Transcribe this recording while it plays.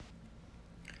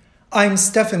I'm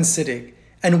Stefan Sittig,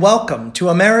 and welcome to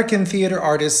American Theater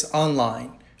Artists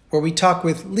Online, where we talk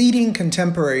with leading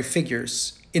contemporary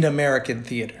figures in American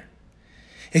theater.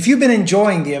 If you've been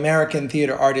enjoying the American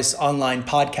Theater Artists Online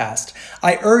podcast,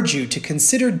 I urge you to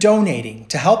consider donating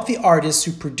to help the artists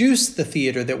who produce the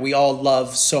theater that we all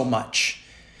love so much.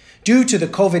 Due to the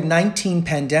COVID-19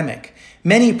 pandemic,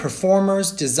 many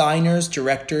performers, designers,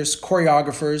 directors,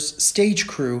 choreographers, stage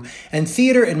crew, and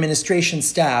theater administration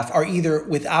staff are either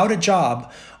without a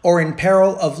job or in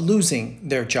peril of losing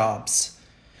their jobs.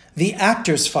 The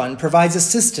Actors Fund provides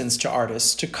assistance to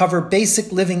artists to cover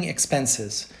basic living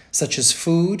expenses, such as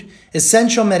food,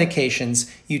 essential medications,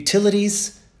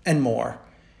 utilities, and more.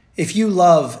 If you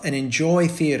love and enjoy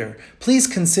theater, please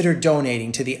consider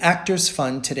donating to the Actors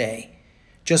Fund today.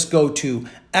 Just go to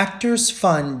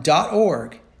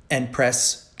actorsfund.org and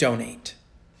press donate.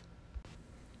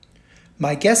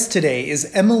 My guest today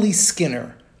is Emily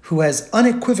Skinner, who has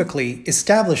unequivocally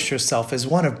established herself as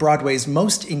one of Broadway's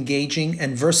most engaging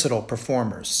and versatile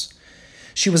performers.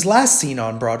 She was last seen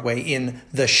on Broadway in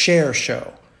The Cher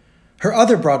Show. Her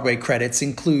other Broadway credits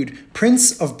include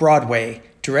Prince of Broadway,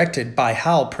 directed by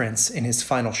Hal Prince in his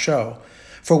final show,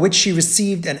 for which she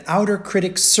received an Outer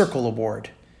Critics Circle Award.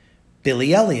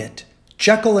 Billy Elliot,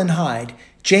 Jekyll and Hyde,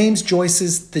 James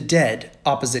Joyce's The Dead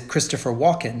opposite Christopher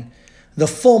Walken, The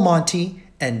Full Monty,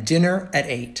 and Dinner at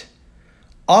 8.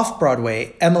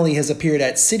 Off-Broadway, Emily has appeared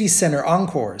at City Center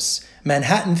Encores,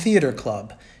 Manhattan Theater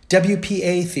Club,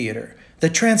 WPA Theater,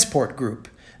 The Transport Group,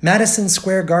 Madison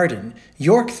Square Garden,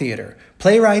 York Theater,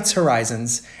 Playwrights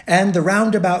Horizons, and the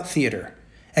Roundabout Theater,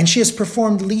 and she has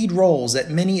performed lead roles at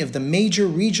many of the major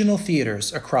regional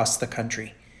theaters across the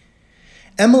country.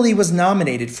 Emily was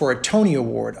nominated for a Tony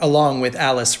Award along with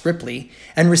Alice Ripley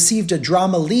and received a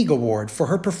Drama League Award for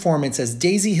her performance as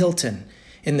Daisy Hilton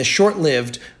in the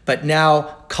short-lived but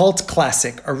now cult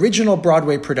classic original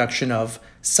Broadway production of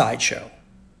Sideshow.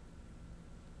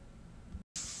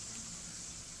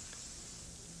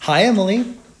 Hi,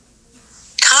 Emily.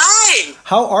 Hi.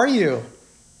 How are you?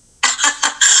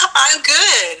 I'm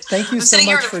good. Thank you so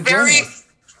much for joining us.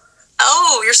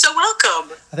 Oh, you're so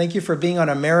welcome. Thank you for being on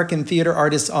American Theater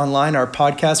Artists Online, our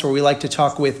podcast where we like to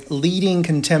talk with leading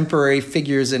contemporary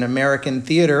figures in American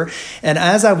theater. And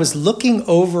as I was looking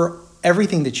over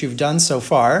everything that you've done so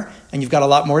far, and you've got a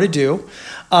lot more to do,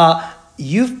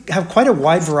 you have quite a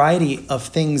wide variety of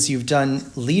things. You've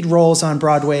done lead roles on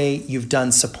Broadway. You've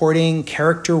done supporting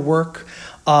character work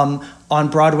on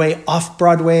Broadway, off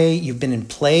Broadway. You've been in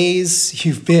plays.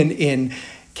 You've been in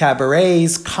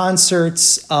cabarets,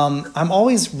 concerts. I'm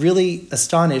always really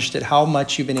astonished at how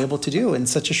much you've been able to do in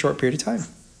such a short period of time.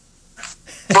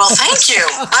 Well, thank you.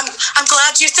 I'm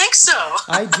glad you think so.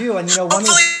 I do, and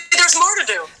hopefully there's more to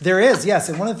do. There is, yes.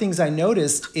 And one of the things I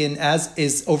noticed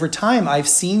is over time I've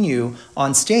seen you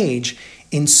on stage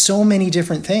in so many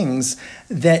different things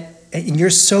and you're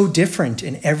so different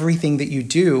in everything that you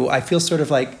do. I feel sort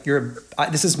of like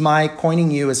this is my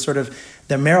coining you as sort of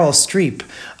the Meryl Streep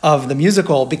of the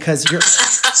musical, because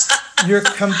you're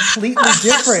completely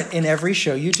different in every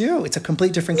show you do. It's a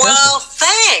complete different character. Well,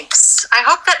 thanks. I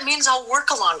hope that means I'll work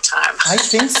a long time. I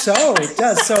think so. It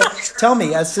does. So tell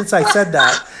me, since I said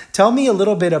that, tell me a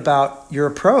little bit about your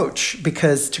approach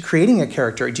to creating a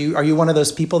character. Are you one of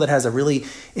those people that has a really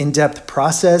in-depth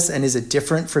process, and is it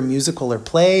different from musical or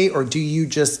play, or do you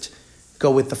just go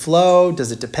with the flow?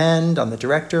 Does it depend on the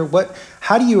director?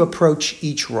 How do you approach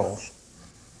each role?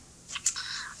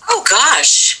 Oh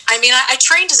gosh, I mean, I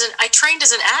trained as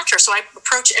an actor, so I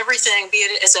approach everything, be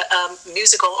it as a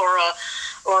musical or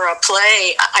a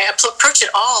play. I approach it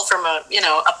all from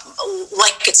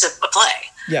like it's a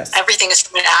play. Yes, everything is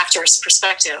from an actor's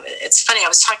perspective. It's funny. I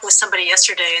was talking with somebody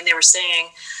yesterday, and they were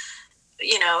saying,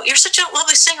 you're such a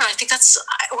lovely singer. I think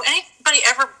when anybody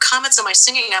ever comments on my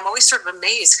singing, I'm always sort of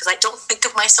amazed because I don't think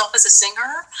of myself as a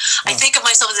singer. I think of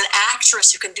myself as an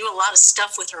actress who can do a lot of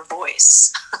stuff with her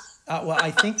voice. Well,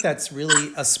 I think that's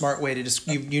really a smart way to just,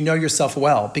 you know yourself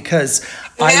well, because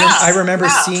I remember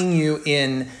seeing you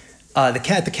in the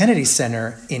Kennedy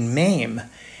Center in Mame,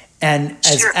 and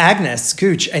as Agnes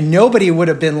Gooch, and nobody would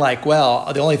have been like,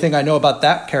 well, the only thing I know about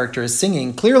that character is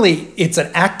singing. Clearly, it's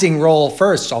an acting role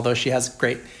first, although she has a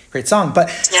great song. But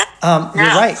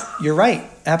you're right,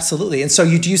 absolutely. And so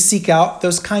do you seek out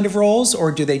those kind of roles,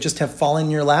 or do they just have fallen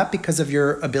in your lap because of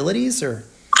your abilities, or?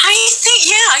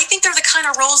 I think they're the kind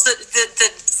of roles that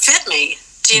fit me.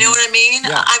 Do you know what I mean?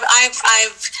 Yeah.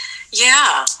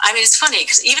 I mean, it's funny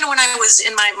because even when I was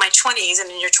in my 20s, and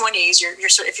in your 20s, you're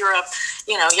sort of, if you're a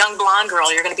young blonde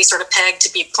girl, you're going to be sort of pegged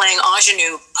to be playing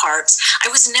ingenue parts. I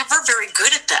was never very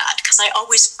good at that because I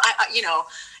always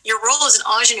your role as an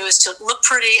ingenue is to look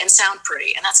pretty and sound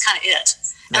pretty, and that's kind of it.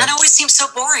 And that always seems so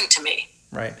boring to me.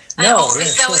 Right. You know?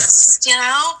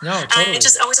 No, totally.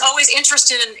 I was always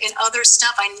interested in other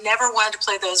stuff. I never wanted to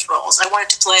play those roles. I wanted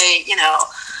to play,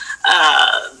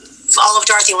 all of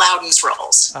Dorothy Loudon's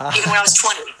roles, even when I was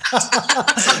 20.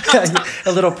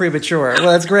 A little premature.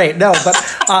 Well, that's great. No, but,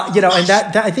 and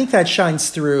that I think that shines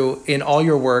through in all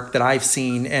your work that I've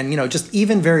seen. And, just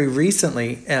even very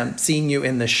recently, seeing you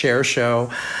in the Cher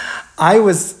show, I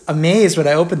was amazed when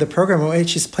I opened the program. Wait,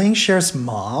 she's playing Cher's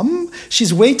mom?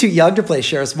 She's way too young to play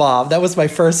Cher's mom. That was my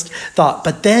first thought.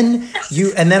 But then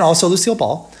also Lucille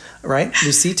Ball. Right,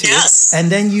 Lucy too. Yes.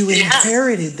 And then you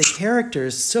inherited the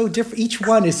characters so different. Each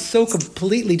one is so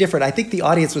completely different. I think the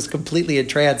audience was completely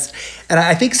entranced. And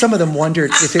I think some of them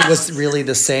wondered if it was really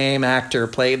the same actor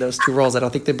playing those two roles. I don't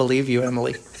think they believe you,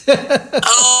 Emily.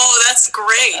 Oh, that's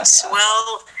great.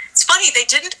 Well, it's funny. They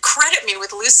didn't credit me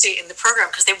with Lucy in the program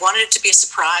because they wanted it to be a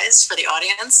surprise for the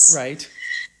audience. Right.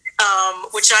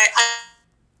 Which I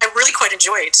really quite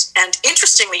enjoyed. And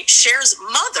interestingly, Cher's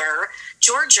mother,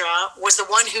 Georgia, was the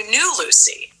one who knew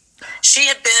Lucy. She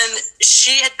had been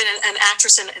an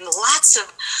actress in lots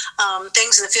of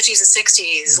things in the 50s and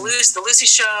 60s, the Lucy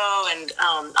Show and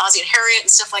Ozzie and Harriet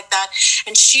and stuff like that.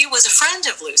 And she was a friend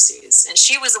of Lucy's, and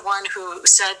she was the one who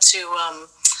said to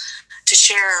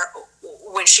Cher,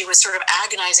 when she was sort of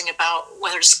agonizing about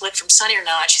whether to split from Sonny or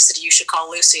not, she said, you should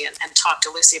call Lucy and talk to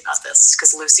Lucy about this,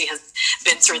 because Lucy has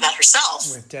been through that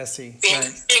herself. With Desi.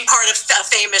 Being part of a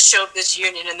famous showbiz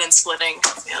union and then splitting.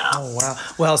 Oh, wow.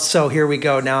 Well, so here we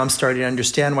go. Now I'm starting to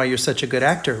understand why you're such a good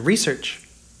actor. Research.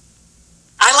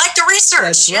 I like the research.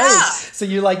 That's right. So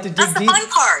you like to dig deep. That's the fun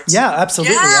part. Yeah,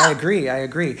 absolutely. Yeah. I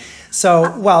agree. So,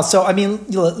 I mean,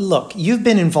 look, you've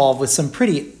been involved with some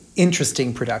pretty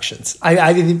interesting productions.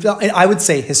 I would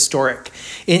say historic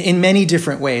in many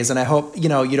different ways. And I hope, you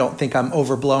don't think I'm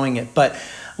overblowing it, but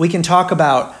we can talk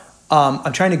about,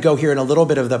 I'm trying to go here in a little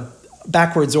bit of the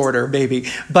backwards order, maybe,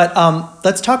 but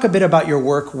let's talk a bit about your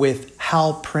work with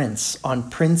Hal Prince on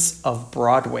Prince of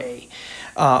Broadway.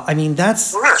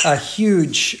 That's a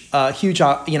huge,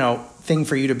 thing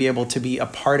for you to be able to be a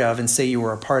part of and say you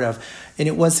were a part of. And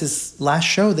it was his last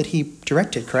show that he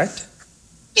directed, correct?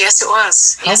 Yes, it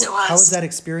was. How was that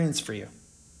experience for you?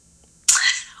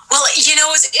 Well, it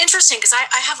was interesting because I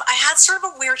had sort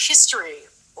of a weird history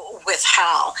with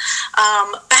Hal.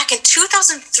 Back in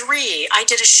 2003, I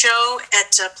did a show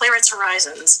at Playwrights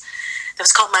Horizons that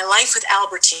was called My Life with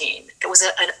Albertine. It was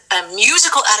a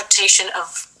musical adaptation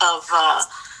of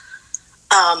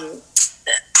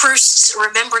Proust's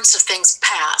Remembrance of Things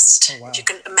Past. Oh, wow. If you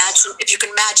can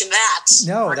imagine that.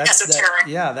 No, that's esoteric.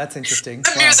 That's interesting.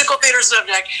 The musical theater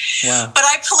subject. Wow. But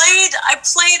I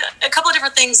played a couple of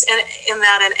different things in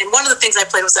that, and one of the things I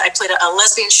played was I played a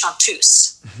lesbian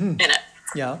chanteuse in it.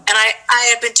 Yeah. And I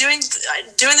had been doing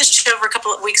this show for a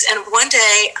couple of weeks, and one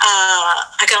day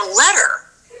I got a letter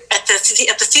at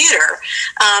the theater,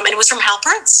 and it was from Hal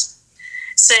Prince.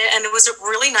 And it was a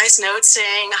really nice note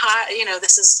saying, hi,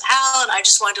 this is Hal, and I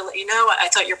just wanted to let you know, I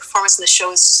thought your performance in the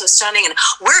show was so stunning, and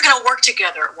we're going to work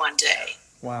together one day.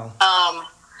 Wow.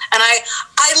 And I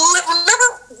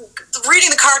remember reading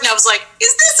the card, and I was like,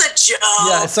 is this a joke?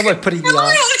 Yeah, someone putting me on. Am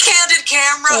I on a candid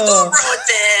camera? Who wrote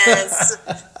this?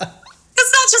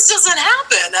 Because that just doesn't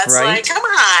happen. That's right. Like, come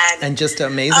on. And just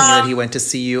amazing that he went to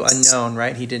see you unknown,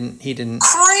 right? He didn't.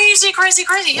 Crazy.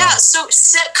 Wow. Yeah. So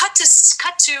cut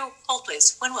to, hold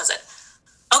please. When was it?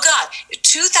 Oh God,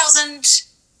 2000.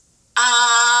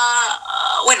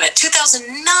 Wait a minute,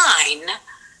 2009.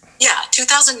 Yeah,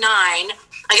 2009. I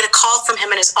get a call from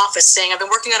him in his office saying, I've been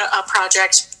working on a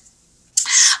project.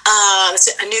 It's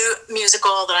a new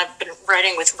musical that I've been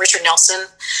writing with Richard Nelson.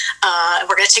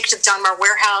 We're going to take it to the Donmar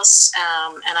Warehouse,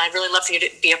 and I'd really love for you to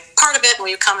be a part of it. Will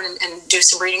you come and do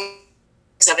some readings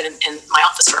of it in my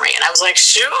office for me? And I was like,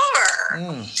 sure.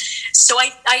 So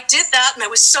I did that, and I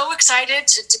was so excited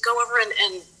to go over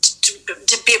and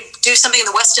do something in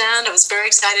the West End. I was very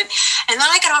excited. And then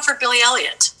I got offered Billy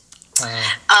Elliot.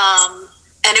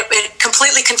 And it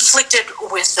completely conflicted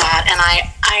with that, and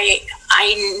I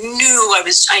knew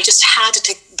I just had to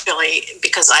take Billy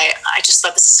because I just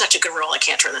thought this is such a good role. I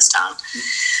can't turn this down.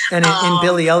 And in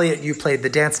Billy Elliot, you played the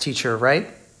dance teacher, right?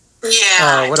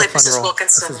 Yeah, what I a played fun Mrs. role.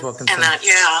 Wilkinson. Mrs. Wilkinson. And that,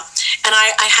 yeah. And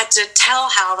I had to tell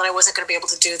Hal that I wasn't going to be able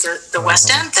to do the West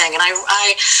End thing, and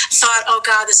I thought, oh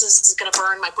God, this is going to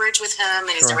burn my bridge with him,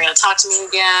 and he's never going to talk to me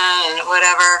again, and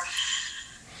whatever.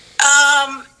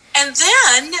 And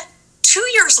then 2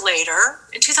 years later,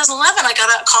 in 2011, I got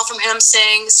a call from him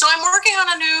saying, so I'm working on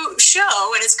a new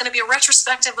show, and it's going to be a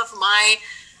retrospective of my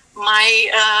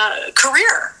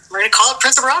career. We're going to call it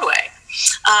Prince of Broadway.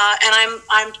 and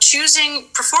I'm choosing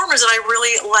performers that I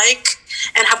really like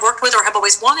and have worked with or have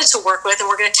always wanted to work with, and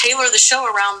we're going to tailor the show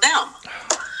around them.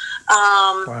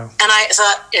 Wow. And I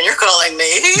thought, and you're calling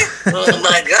me? Oh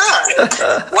my God.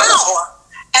 Wow.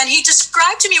 And he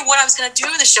described to me what I was going to do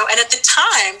in the show. And at the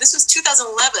time, this was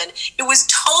 2011, it was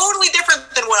totally different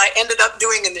than what I ended up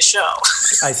doing in the show,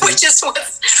 which just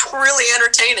was really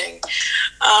entertaining.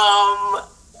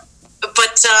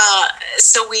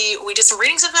 So we did some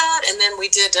readings of that, and then we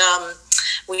did a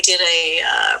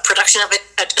production of it,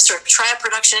 a sort of tryout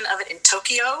production of it in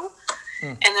Tokyo.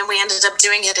 And then we ended up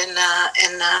doing it in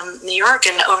New York.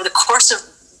 And over the course of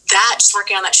that, just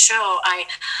working on that show, I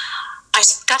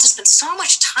got to spend so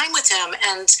much time with him.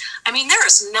 And I mean, there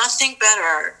has been nothing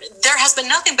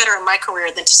better in my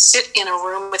career than to sit in a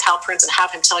room with Hal Prince and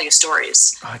have him tell you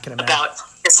stories about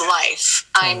his life.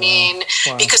 I mean,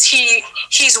 because he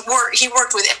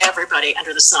worked with everybody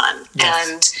under the sun. Yes.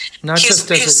 And not just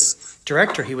as a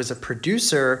director, he was a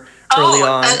producer early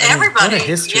on. Everybody. What a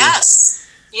history. Yes.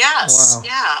 Wow.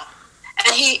 Yeah.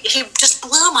 And he just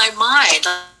blew my mind.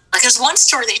 Like, there's one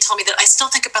story that he told me that I still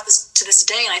think about this to this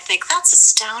day, and I think that's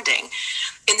astounding.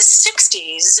 In the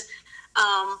 60s,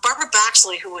 Barbara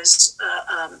Baxley, who was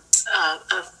a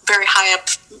very high up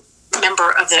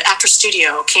member of the Actors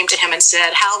Studio, came to him and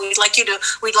said, "Hal, we'd like you to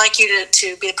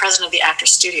be the president of the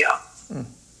Actors Studio." And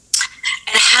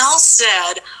Hal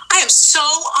said, "I am so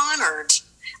honored.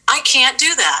 I can't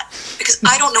do that because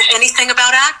I don't know anything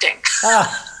about acting."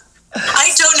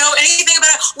 I don't know anything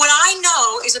about it. What I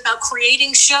know is about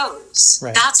creating shows.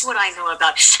 Right. That's what I know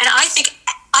about. And I think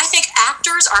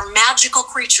actors are magical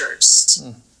creatures.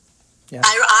 Yeah.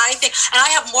 I think, and I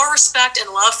have more respect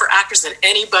and love for actors than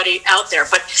anybody out there.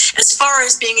 But as far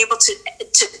as being able to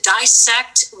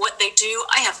dissect what they do,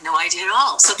 I have no idea at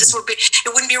all. So it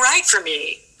wouldn't be right for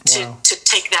me to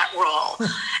take that role.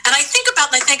 And I think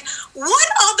about it, and I think, what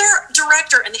other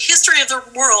director in the history of the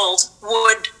world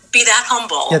would be that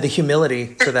humble? Yeah, the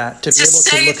humility for that, to be able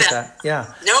to look at that.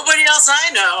 Yeah. Nobody else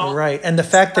I know. Right. And the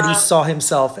fact that he saw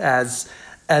himself as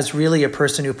really a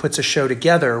person who puts a show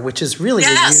together, which is really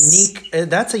a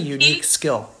unique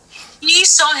skill. He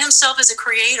saw himself as a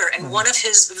creator, and one of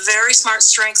his very smart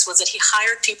strengths was that he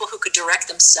hired people who could direct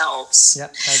themselves. So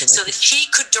that he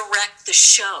could direct the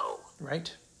show.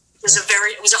 Right.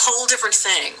 It was a whole different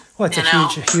thing. Well, it's a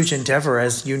huge endeavor,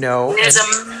 as you know. It's a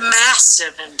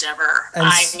massive endeavor.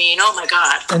 I mean, oh my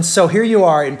God. And so here you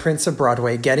are in Prince of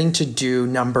Broadway, getting to do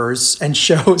numbers and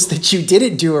shows that you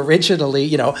didn't do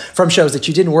originally, from shows that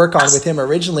you didn't work on with him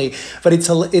originally. But it's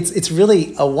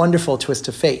really a wonderful twist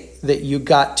of fate that you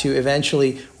got to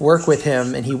eventually work with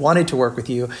him, and he wanted to work with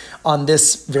you on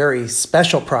this very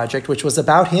special project, which was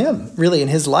about him, really, in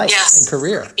his life and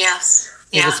career. Yes.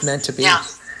 It was meant to be. Yeah.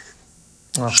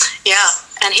 Oh. Yeah,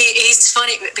 and he's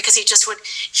funny because he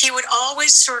would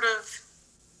always sort of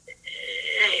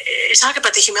talk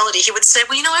about the humility. He would say,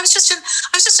 "Well, I was just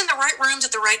in the right rooms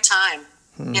at the right time.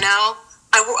 I and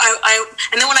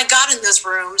then when I got in those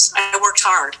rooms, I worked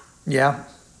hard. Yeah,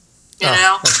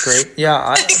 that's great.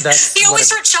 Yeah, he always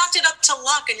sort of chalked it up to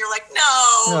luck, and you're like,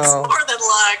 no, it's more than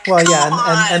luck. Well, Come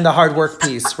and the hard work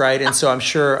piece, right? And so I'm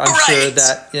sure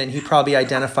that, and he probably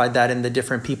identified that in the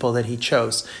different people that he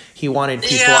chose. He wanted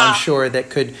people, I'm sure, that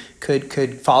could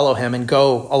follow him and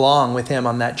go along with him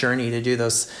on that journey to do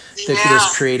those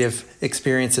creative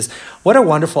experiences. What a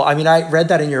wonderful! I mean, I read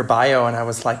that in your bio, and I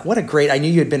was like, what a great! I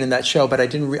knew you had been in that show, but I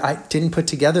didn't put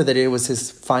together that it was his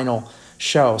final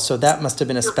show. So that must have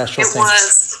been a special thing. It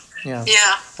was. Yeah.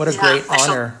 What a great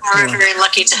honor. I'm very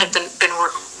lucky to have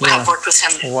have worked with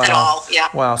him at all. Yeah.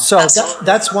 Wow. So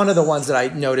that's one of the ones that I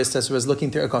noticed as I was looking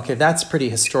through. Okay, that's pretty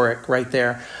historic right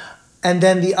there. And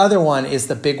then the other one is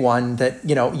the big one that,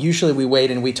 usually we wait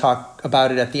and we talk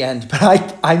about it at the end.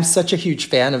 But I'm such a huge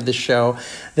fan of this show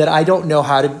that I don't know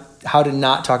how to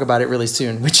not talk about it really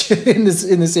soon, which in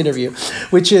this interview,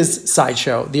 which is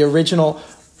Sideshow, the original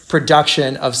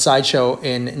production of Sideshow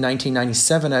in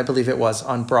 1997, I believe it was,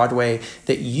 on Broadway,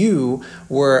 that you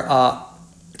were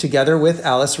together with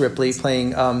Alice Ripley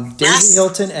playing Daisy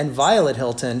Hilton and Violet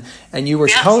Hilton, and you were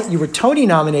Tony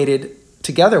nominated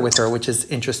together with her, which is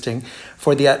interesting,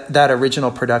 for that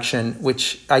original production,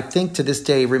 which I think to this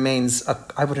day remains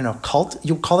cult.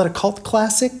 You call it a cult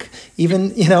classic?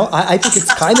 Even, I think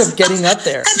it's kind of getting up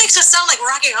there. That makes it sound like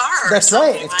Rocky Horror. That's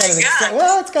right.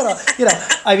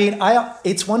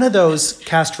 It's one of those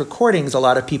cast recordings a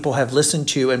lot of people have listened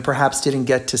to and perhaps didn't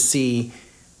get to see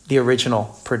the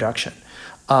original production.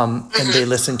 And they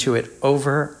listen to it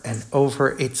over and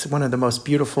over. It's one of the most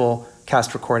beautiful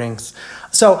cast recordings.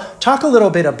 So talk a little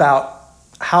bit about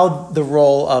how the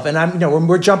role of, and I'm,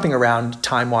 we're jumping around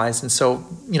time-wise, and so,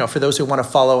 for those who want to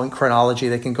follow in chronology,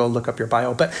 they can go look up your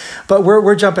bio, but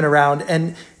we're jumping around.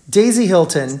 And Daisy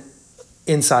Hilton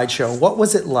in Sideshow, what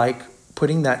was it like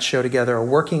putting that show together or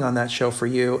working on that show for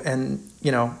you, and,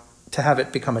 to have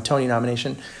it become a Tony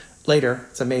nomination later?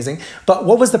 It's amazing. But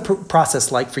what was the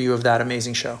process like for you of that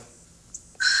amazing show?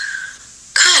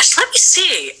 Gosh, let me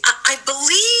see. I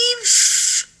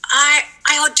believe I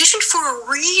auditioned for a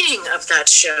reading of that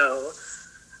show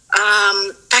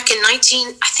back in I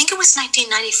think it was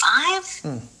 1995.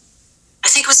 I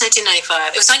think it was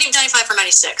 1995. It was 1995 or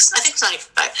 96. I think it was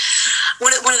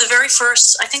 95. One of the very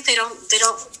first. I think they've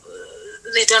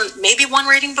done maybe one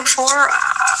reading before,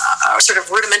 or sort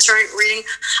of rudimentary reading.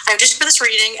 I auditioned for this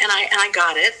reading, and I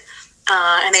got it.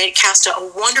 And they cast a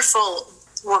wonderful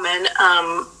woman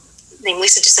named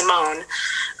Lisa DeSimone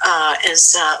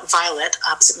as Violet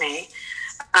opposite me.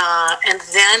 And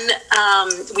then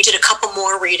we did a couple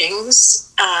more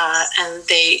readings, and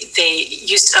they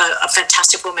used a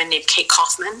fantastic woman named Kate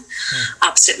Kaufman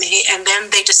opposite me. And then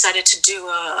they decided to do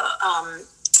a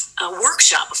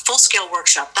workshop, a full-scale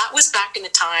workshop. That was back in the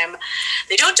time,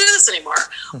 they don't do this anymore,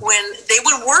 when they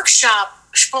would workshop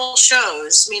full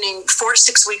shows, meaning 4 to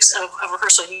 6 weeks of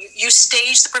rehearsal. You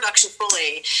stage the production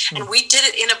fully, and we did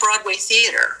it in a Broadway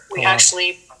theater. We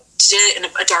actually did it in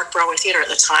a dark Broadway theater at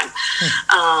the time.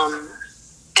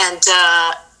 And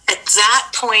at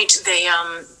that point, they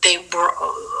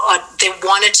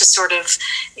wanted to sort of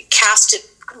cast it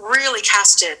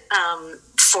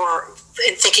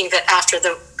in thinking that after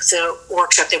the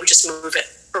workshop, they would just move it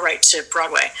right to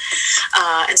Broadway.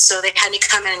 And so they had me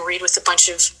come in and read with a bunch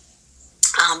of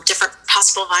different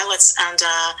possible Violets. And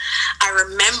I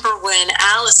remember when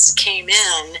Alice came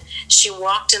in, she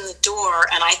walked in the door,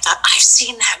 and I thought, I've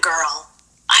seen that girl.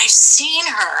 I've seen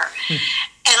her. And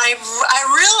I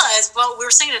realized, well, we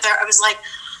were singing it there, I was like,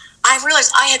 I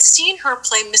realized I had seen her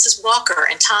play Mrs. Walker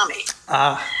and Tommy.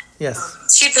 Yes.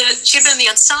 She'd been in the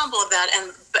ensemble of that,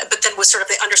 but then was sort of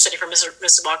the understudy for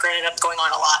Mrs. Walker, and ended up going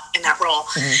on a lot in that role.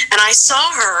 And I saw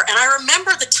her, and I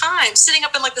remember the time sitting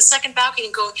up in like the second balcony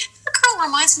and going, that girl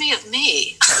reminds me of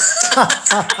me.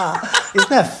 Isn't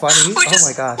that funny?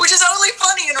 My gosh. Which is only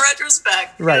funny in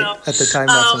retrospect. Right. At the time,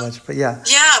 not so much, but yeah.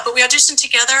 Yeah, but we auditioned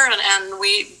together, and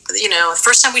we, the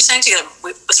first time we sang together,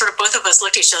 we sort of both of us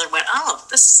looked at each other and went, oh,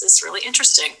 this is really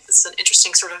interesting. This is an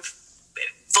interesting sort of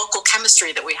vocal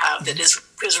chemistry that we have that is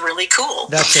really cool.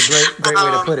 That's a great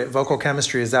way to put it. Vocal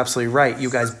chemistry is absolutely right. You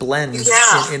guys blend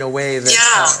in a way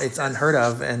that it's unheard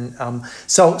of. And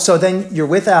so then you're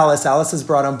with Alice. Alice is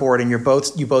brought on board, and you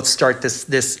both start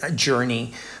this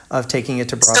journey of taking it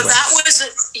to Broadway. So that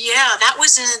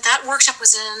workshop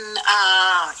was in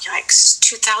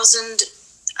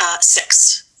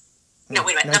 2006. No,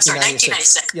 wait a minute. I'm sorry,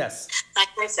 1996. Yes.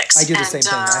 1996. I do the same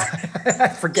thing. I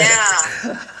forget it.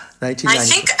 1990. I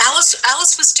think Alice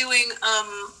was doing,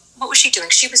 what was she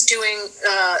doing? She was doing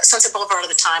Sunset Boulevard at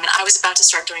the time, and I was about to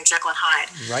start doing Jekyll and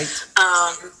Hyde. Right.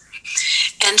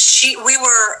 And we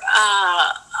were,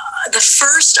 I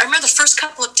remember the first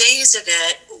couple of days of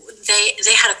it,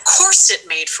 they had a corset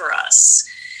made for us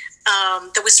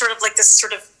that was sort of like this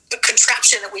sort of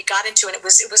contraption that we got into, and it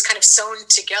was kind of sewn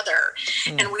together,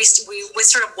 and we would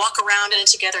sort of walk around in it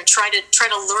together and try to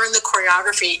learn the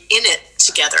choreography in it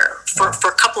together for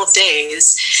a couple of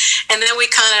days, and then we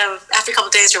kind of, after a couple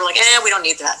of days, we were like, we don't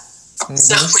need that.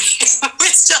 So we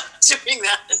stopped doing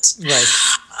that. Right.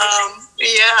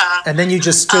 Yeah. And then you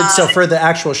just stood. So for the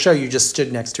actual show, you just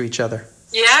stood next to each other.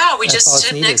 Yeah, we just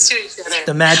stood next to each other.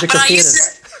 The magic of theater.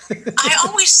 I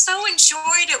always so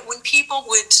enjoyed it when people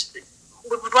would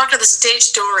walk to the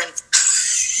stage door and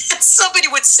somebody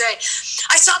would say,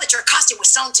 I saw that your costume was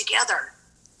sewn together.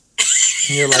 And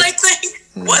you're like, and I think,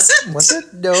 was it? Was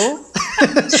it? No.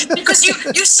 Because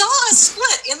you saw a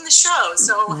split in the show,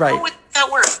 so how would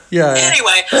that work? Yeah.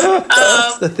 Anyway.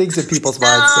 The things in people's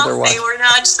minds that they're watching. They were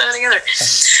not sewn together.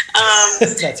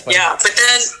 That's funny. Yeah, but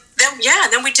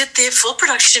then we did the full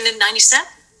production in 97.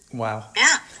 Wow.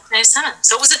 Yeah. 97.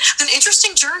 So it was an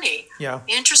interesting journey. Yeah.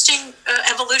 Interesting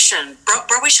evolution.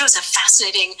 Broadway shows have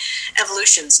fascinating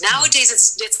evolutions. Nowadays,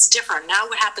 it's different. Now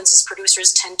what happens is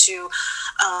producers tend to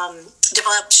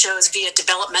develop shows via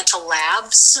developmental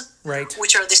labs, right?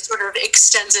 Which are this sort of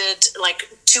extended, like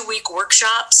 2-week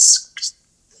workshops.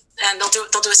 And they'll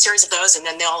do a series of those, and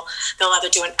then they'll either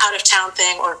do an out of town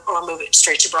thing or move it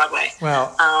straight to Broadway.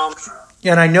 Wow.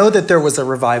 Yeah, and I know that there was a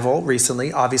revival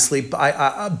recently, obviously,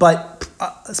 but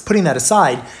putting that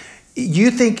aside, you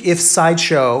think if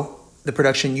Sideshow, the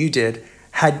production you did,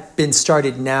 had been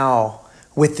started now,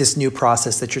 with this new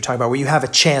process that you're talking about, where you have a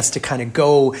chance to kind of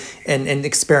go and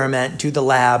experiment, do the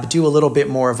lab, do a little bit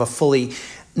more of a fully,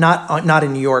 not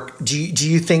in New York. Do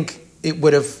you think it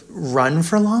would have run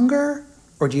for longer,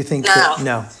 or do you think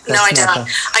no, I don't.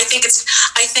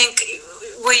 I think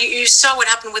well, you saw what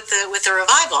happened with the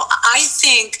revival. I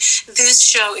think this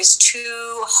show is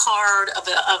too hard of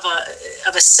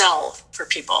a sell for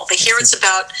people. They hear it's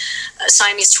about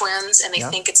Siamese twins, and they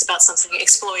think it's about something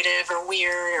exploitive or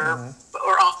weird or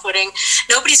off-putting.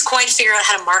 Nobody's quite figured out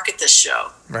how to market this show,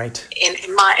 right?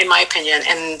 In my opinion,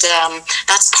 and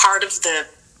that's part of the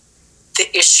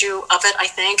issue of it. I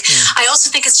think. I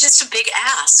also think it's just a big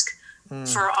ask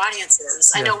for our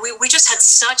audiences. I know we just had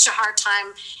such a hard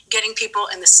time getting people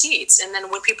in the seats, and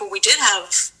then when we did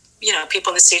have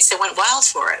people in the seats, they went wild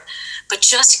for it. But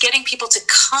just getting people to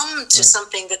come to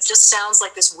something that just sounds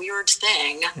like this weird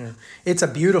thing. It's a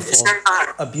beautiful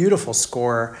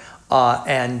score,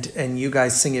 and you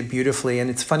guys sing it beautifully. And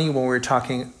it's funny when we were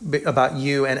talking about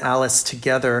you and Alice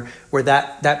together, where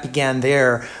that began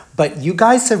there. But you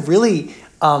guys have really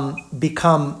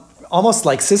become almost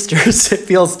like sisters, it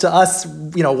feels to us,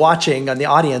 watching on the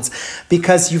audience,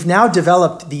 because you've now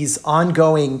developed these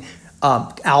ongoing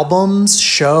albums,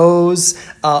 shows.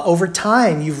 Over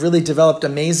time, you've really developed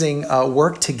amazing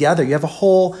work together. You have a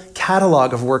whole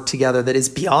catalog of work together that is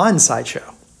beyond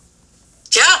Sideshow.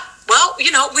 Yeah, well, we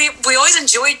always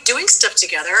enjoy doing stuff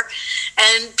together,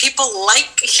 and people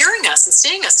like hearing us and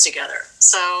seeing us together.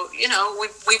 So,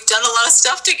 we've done a lot of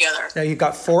stuff together. Now you've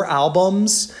got 4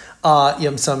 albums. You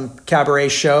have some cabaret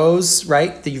shows,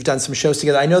 right? That you've done some shows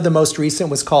together. I know the most recent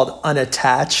was called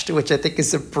Unattached, which I think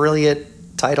is a brilliant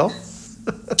title.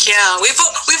 Yeah, we've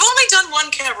only done one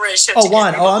cabaret show. Oh,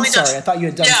 one. Oh, I'm sorry. I thought you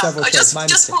had done several shows.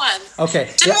 Just one. Okay.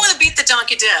 Didn't want to beat the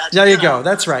donkey dead. There you go.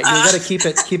 That's right. You got to keep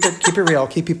it real.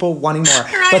 Keep people wanting more.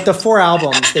 Right. But the 4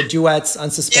 albums, the duets,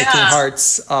 Unsuspecting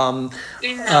Hearts, and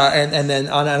then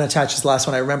Unattached is the last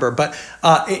one I remember. But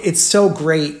it's so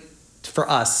great for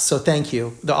us. So thank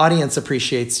you. The audience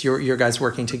appreciates your guys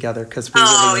working together, because we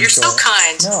really enjoy you're so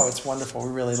kind. No, it's wonderful.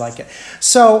 We really like it.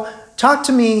 So talk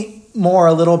to me more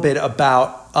a little bit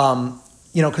about,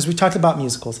 because we talked about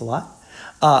musicals a lot,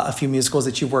 a few musicals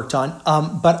that you've worked on.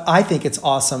 But I think it's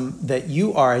awesome that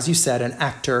you are, as you said, an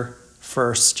actor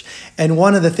first. And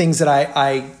one of the things that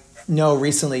I know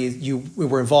recently you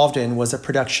were involved in was a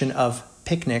production of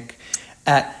Picnic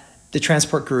at the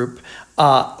Transport Group,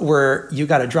 where you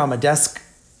got a Drama Desk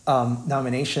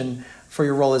nomination for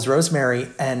your role as Rosemary.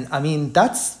 And I mean,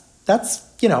 that's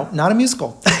not a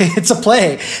musical. It's a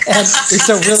play, and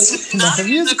it's not a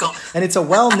musical. And it's a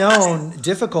well-known,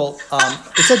 difficult.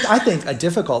 I think a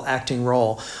difficult acting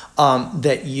role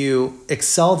that you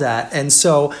excelled at. And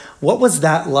so, what was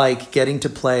that like, getting to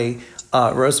play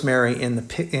Rosemary in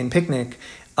Picnic,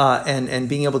 and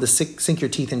being able to sink your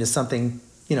teeth into something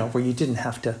where you didn't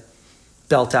have to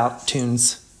belt out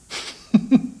tunes?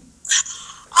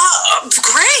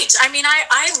 Great. I mean,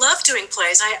 I love doing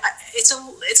plays. It's a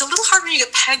little hard when you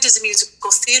get pegged as a musical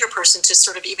theater person to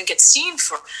sort of even get seen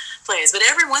for plays. But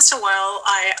every once in a while,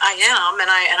 I am,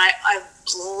 and I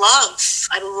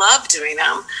love doing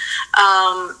them.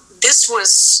 This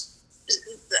was,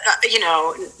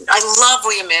 I love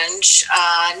William Inge.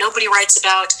 Nobody writes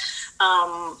about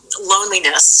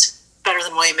loneliness better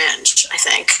than William Inge, I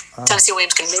think. Tennessee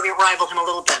Williams can maybe rival him a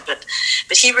little bit, but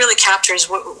he really captures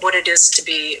what it is to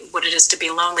be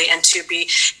lonely and to be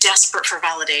desperate for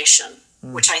validation,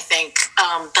 which I think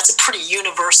that's a pretty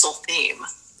universal theme,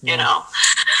 And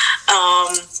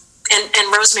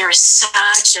Rosemary is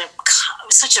such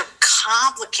a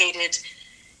complicated,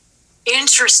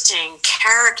 interesting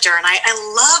character, and I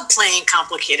love playing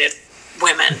complicated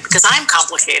women because I'm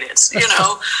complicated, so it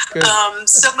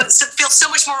feels so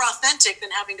much more authentic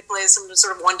than having to play some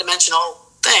sort of one-dimensional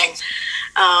thing.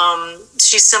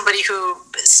 She's somebody who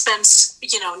spends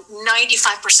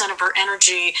 95% of her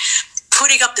energy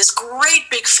putting up this great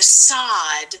big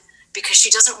facade because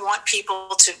she doesn't want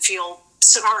people to feel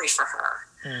sorry for her.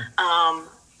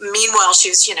 Meanwhile,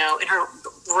 she's in her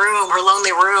room, her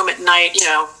lonely room at night,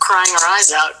 crying her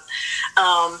eyes out.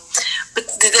 But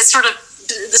the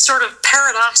sort of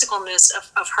paradoxicalness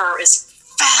of her is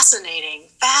fascinating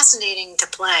to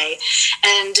play.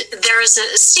 And there is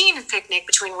a scene in Picnic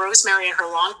between Rosemary and her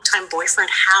longtime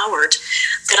boyfriend Howard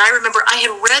that I remember. I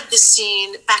had read this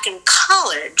scene back in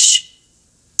college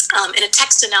in a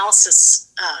text analysis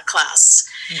class,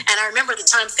 and I remember at the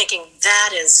time thinking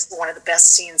that is one of the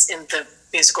best scenes in the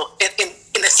musical in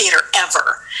the theater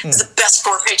ever. It's the best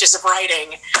 4 pages of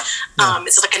writing.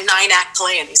 It's like a 9-act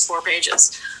play in these 4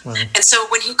 pages. And so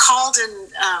when he called in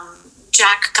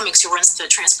Jack Cummings, who runs the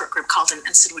transport group, called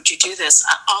and said, "Would you do this?"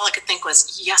 All I could think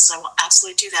was, "Yes, I will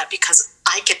absolutely do that because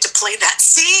I get to play that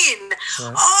scene."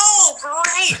 Right. Oh,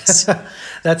 great!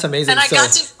 That's amazing. And I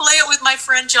got to play it with my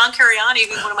friend John Cariani,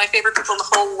 who's one of my favorite people in the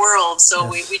whole world. So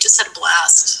we just had a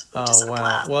blast.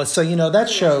 Wow. Well, so, that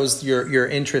shows your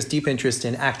interest, deep interest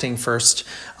in acting first.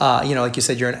 Like you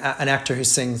said, you're an actor who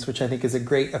sings, which I think is a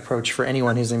great approach for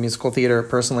anyone who's in musical theater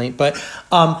personally. But,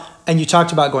 and you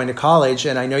talked about going to college,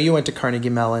 and I know you went to Carnegie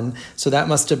Mellon. So that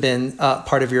must have been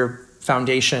part of your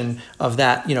foundation of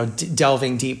that,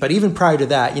 delving deep. But even prior to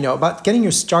that, about getting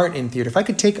your start in theater, if I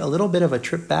could take a little bit of a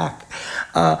trip back,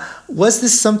 was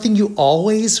this something you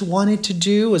always wanted to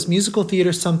do? Was musical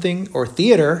theater something, or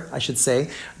theater, I should say,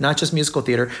 not just musical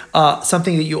theater,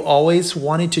 something that you always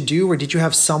wanted to do? Or did you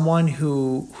have someone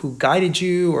who guided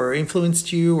you or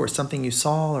influenced you, or something you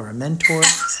saw, or a mentor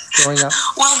growing up?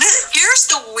 Well, here's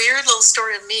the weird little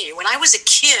story of me. When I was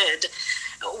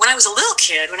a little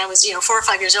kid, when I was 4 or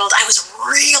 5 years old, I was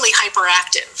really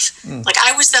hyperactive. Like,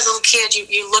 I was that little kid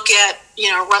you look at,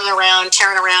 running around,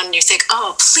 tearing around, and you think,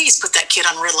 "Oh, please put that kid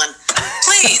on Ritalin.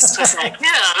 Please put that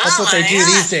kid on." That's what they do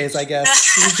these days, I guess.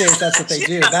 These days, that's what they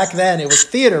do. Back then, it was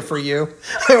theater for you,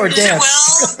 or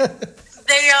dance. Well,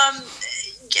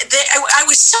 I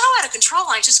was so out of control.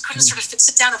 I just couldn't sort of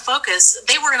sit down and focus.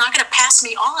 They were not going to pass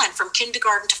me on from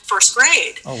kindergarten to first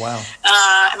grade. Oh, wow.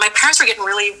 And my parents were getting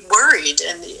really worried.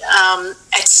 And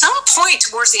at some point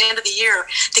towards the end of the year,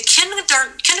 the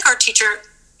kindergarten teacher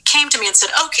came to me and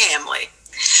said, "Okay, Emily,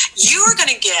 you are going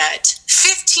to get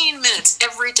 15 minutes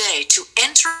every day to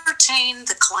entertain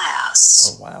the class."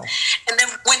 Oh, wow. And then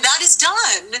when that is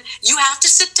done, you have to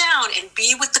sit down and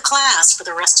be with the class for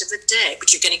the rest of the day.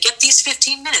 But you're going to get these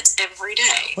 15 minutes every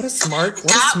day. What a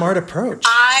smart approach.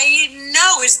 I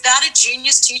know. Is that a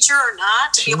genius teacher or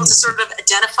not? To be able to sort of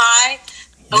identify,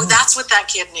 that's what that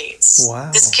kid needs.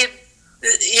 Wow. This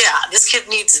kid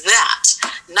needs that,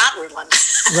 not Ritalin.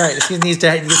 Right. This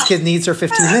kid needs her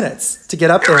 15 minutes to get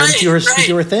up there and do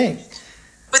her thing.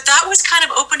 But that was kind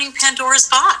of opening Pandora's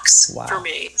box for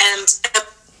me. And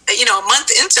a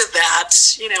month into that,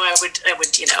 I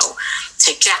would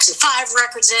take Jackson 5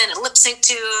 records in and lip sync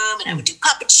to them, and I would do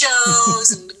puppet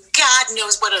shows, and God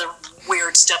knows what other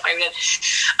weird stuff I did.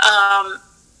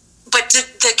 But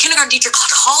the kindergarten teacher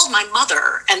called my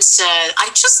mother and said, "I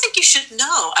just think you should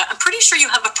know. I'm pretty sure you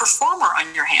have a performer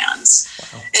on your hands,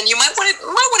 and you might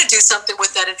want to do something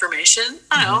with that information."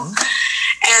 I don't know.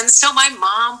 And so my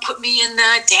mom put me in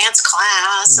the dance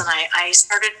class, and I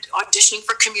started auditioning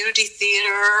for community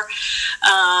theater.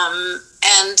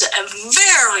 And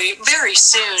very, very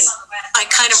soon, I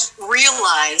kind of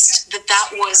realized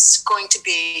that was going to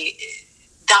be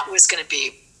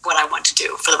what I want to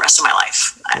do for the rest of my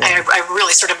life. Wow. I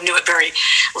really sort of knew it very,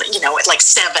 at like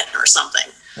 7 or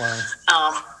something.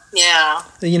 Wow. Yeah.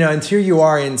 And here you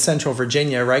are in Central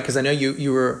Virginia, right? Because I know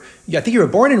you were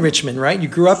born in Richmond, right? You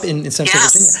grew up in Central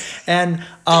Virginia. And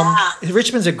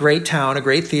Richmond's a great town, a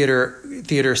great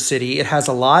theater city. It has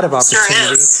a lot of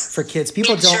opportunity for kids.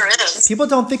 People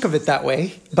don't think of it that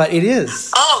way, but it is.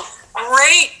 Oh,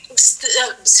 great.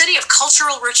 City of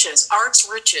cultural riches, arts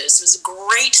riches. It was a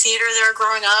great theater there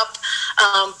growing up,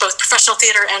 both professional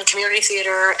theater and community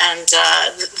theater, and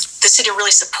the city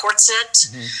really supports it.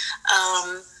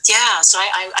 So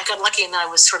I got lucky, and I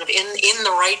was sort of in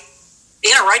the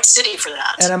right city for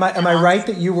that. And am I right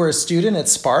that you were a student at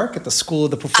Spark at the School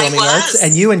of the Performing Arts,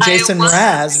 and you and Jason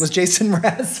Mraz was Jason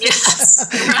Mraz? Yes,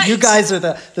 right. You guys are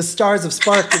the stars of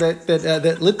Spark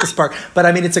that lit the Spark. But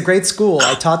I mean, it's a great school.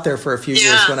 I taught there for a few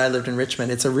years when I lived in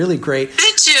Richmond. It's a really great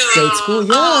school.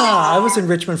 Yeah, I was in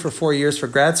Richmond for 4 years for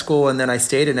grad school, and then I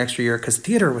stayed an extra year because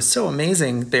theater was so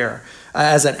amazing there.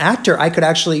 As an actor, I could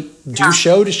actually do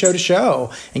show to show to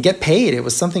show and get paid. It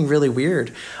was something really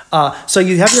weird. So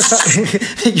you have your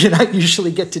you not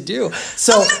usually get to do.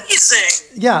 So amazing.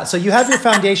 Yeah. So you have your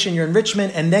foundation. You're in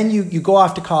Richmond, and then you go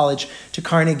off to college to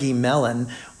Carnegie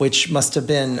Mellon, which must have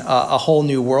been a whole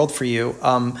new world for you.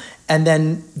 And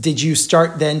then did you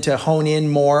start then to hone in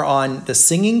more on the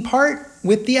singing part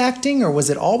with the acting, or was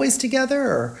it always together,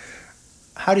 or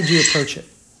how did you approach it?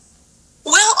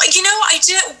 Well, I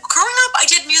did growing up. I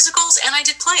did musicals and I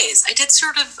did plays. I did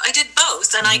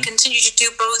both, and I continued to do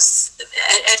both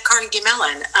at Carnegie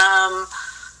Mellon.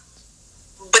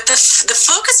 But the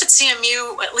focus at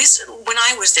CMU, at least when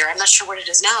I was there, I'm not sure what it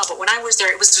is now, but when I was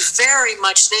there, it was very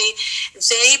much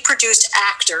they produced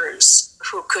actors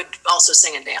who could also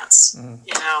sing and dance.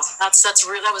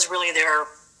 That was really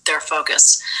their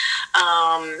focus,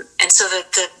 and so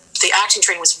the acting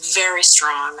training was very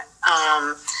strong.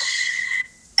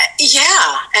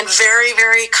 Yeah, and very,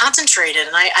 very concentrated.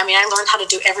 And I mean, I learned how to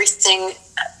do everything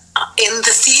in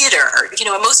the theater. You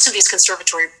know, in most of these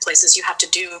conservatory places, you have to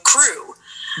do crew,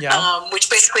 which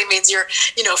basically means you're,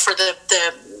 you know, for the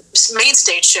main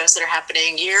stage shows that are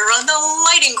happening, you're on the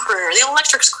lighting crew, or the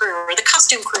electrics crew, or the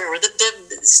costume crew, or the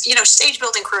you know, stage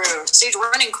building crew, stage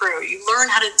running crew. You learn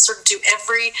how to sort of do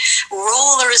every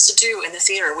role there is to do in the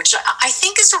theater, which I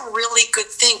think is a really good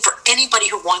thing for anybody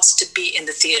who wants to be in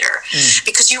the theater,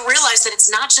 because you realize that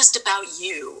it's not just about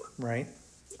you. Right.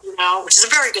 You know, which is a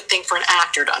very good thing for an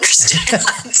actor to understand.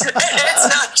 It's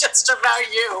not just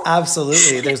about you.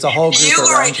 Absolutely, there's a whole group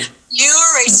around you. You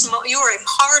are a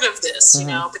part of this, you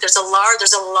know. But there's a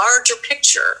larger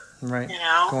picture, right? You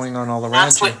know, going on all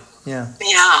around you. Yeah.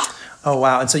 Oh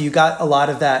wow! And so you got a lot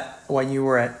of that when you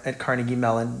were at Carnegie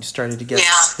Mellon. You started to get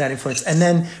that influence, and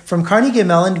then from Carnegie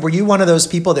Mellon, were you one of those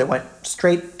people that went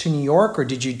straight to New York, or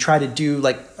did you try to do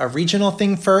like a regional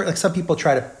thing first? Like some people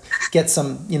try to get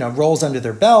some, you know, roles under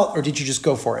their belt, or did you just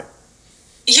go for it?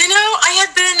 You know, I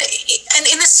had been, and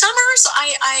in the summers,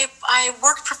 I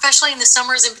worked professionally in the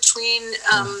summers in between,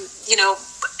 you know,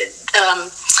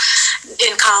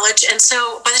 in college. And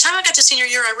so by the time I got to senior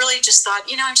year, I really just thought,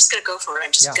 you know, I'm just going to go for it.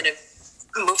 I'm just going to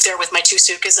move there with my 2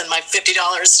 suitcases and my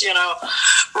 $50, you know,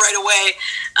 right away.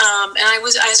 And I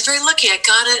was very lucky. I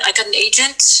got an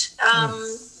agent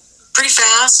pretty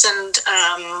fast, and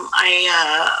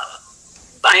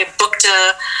I booked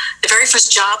the very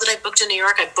first job that I booked in New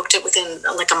York. I booked it within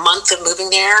like a month of moving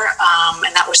there,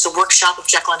 and that was the workshop of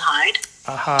Jekyll and Hyde.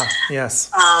 Yes.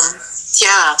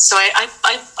 Yeah. So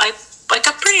I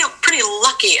got pretty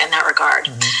lucky in that regard.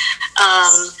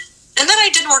 And then I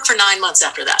didn't work for 9 months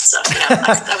after that. So, you know,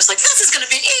 I was like, this is going to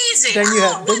be easy.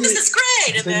 This is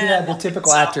great. And then you had the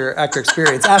typical actor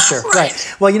experience after. Right.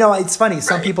 Well, you know, it's funny.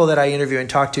 Some people that I interview and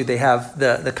talk to, they have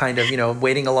the kind of, you know,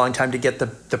 waiting a long time to get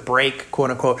the break,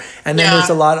 quote unquote. And then there's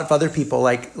a lot of other people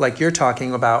like you're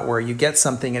talking about, where you get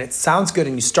something and it sounds good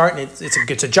and you start and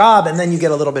it's a job, and then you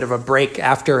get a little bit of a break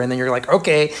after, and then you're like,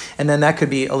 okay. And then that could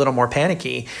be a little more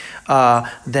panicky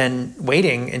than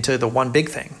waiting into the one big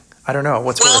thing. I don't know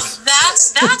what's worse. Well,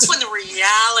 that's when the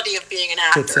reality of being an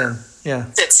actor fits in. Yeah,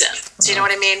 fits in. Do you know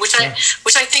what I mean? Which I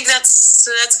think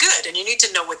that's good, and you need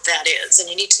to know what that is, and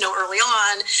you need to know early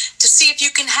on to see if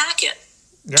you can hack it.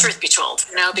 Yeah. Truth be told,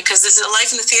 you know, because this is a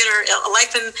life in the theater, a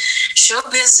life in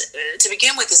showbiz to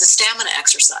begin with is a stamina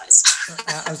exercise.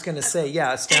 I was going to say,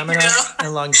 stamina, you know?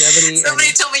 And longevity.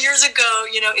 Somebody told me years ago,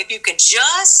 you know, if you can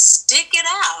just stick it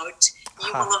out,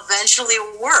 you will eventually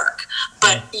work,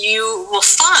 but you will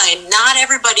find not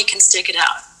everybody can stick it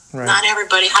out. Right. Not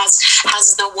everybody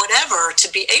has the whatever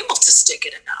to be able to stick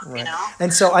it out, you know?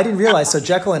 And so I didn't realize, so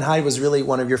Jekyll and Hyde was really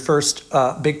one of your first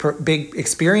big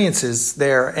experiences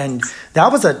there. And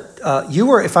that was you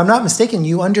were, if I'm not mistaken,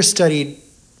 you understudied,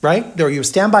 right? Or you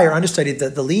standby or understudied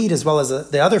the lead as well as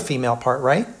the other female part,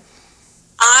 right?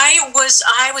 I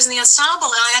was in the ensemble,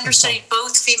 and I understudied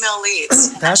both female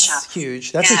leads. That's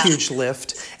huge. That's a huge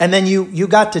lift. And then you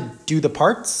got to do the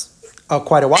parts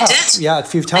quite a while. I did. Yeah, a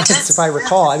few times, if I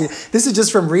recall. I mean, this is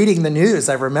just from reading the news.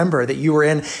 I remember that you were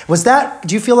in.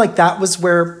 Do you feel like that was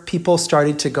where people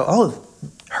started to go, oh,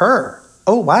 her?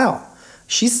 Oh, wow.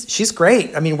 She's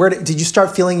great. I mean, did you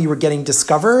start feeling you were getting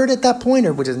discovered at that point,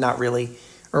 or was it not really?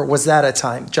 Or was that a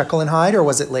time, Jekyll and Hyde, or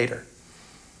was it later?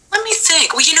 Let me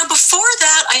think. Well, you know, before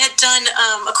that, I had done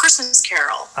A Christmas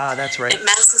Carol. That's right. At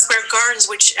Madison Square Gardens,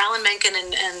 which Alan Menken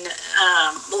and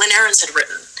Lynn Ahrens had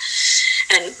written.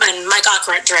 And Mike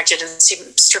Ockert directed, and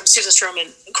Susan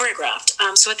Stroman choreographed.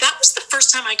 So that was the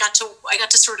first time I got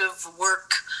to sort of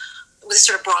work with a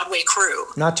sort of Broadway crew.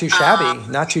 Not too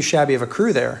shabby of a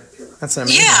crew there. That's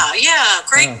amazing. Yeah,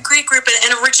 great group,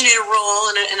 an originator role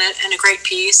and a great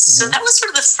piece. Mm-hmm. So that was sort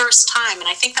of the first time, and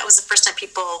I think that was the first time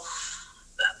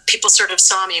people sort of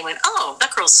saw me and went, oh,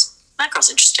 that girl's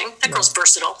interesting. That girl's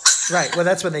versatile. Right. Well,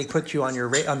 that's when they put you on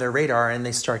their radar, and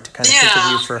they start to kind of think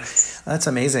of you for. That's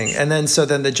amazing. And then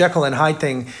the Jekyll and Hyde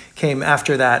thing came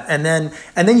after that, and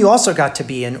then you also got to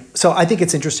be in. So I think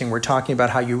it's interesting. We're talking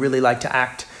about how you really like to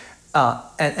act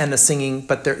and the singing,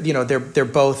 but they're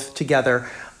both together,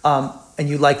 and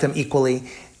you like them equally.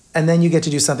 And then you get to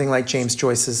do something like James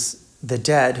Joyce's The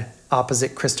Dead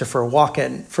opposite Christopher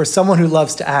Walken. For someone who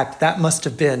loves to act, that must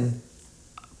have been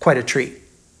quite a treat.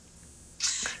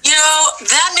 You know,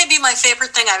 that may be my favorite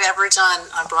thing I've ever done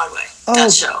on Broadway.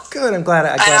 That show. Good. I'm glad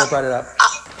I brought it up.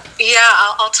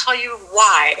 I'll tell you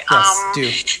why. Yes,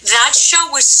 do. That show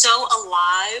was so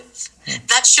alive.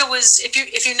 That show was,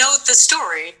 if you know the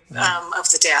story of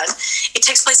The Dead, it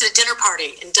takes place at a dinner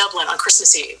party in Dublin on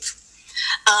Christmas Eve.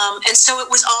 And so it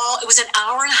was an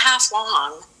hour and a half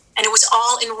long, and it was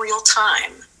all in real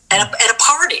time at a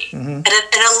party, at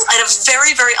a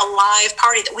very, very alive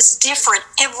party that was different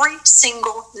every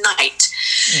single night.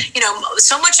 You know,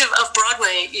 so much of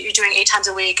Broadway, you're doing 8 times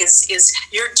a week, is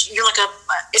you're like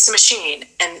it's a machine,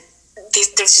 and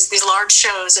there's these large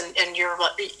shows, and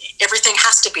everything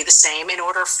has to be the same in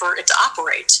order for it to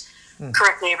operate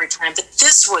correctly every time. But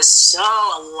this was so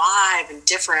alive and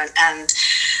different, and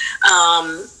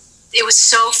it was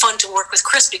so fun to work with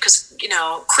Chris, because, you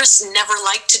know, Chris never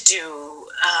liked to do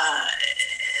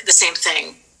the same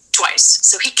thing twice,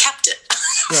 so he kept it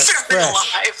very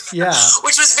alive. Yeah,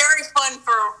 which was very fun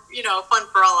for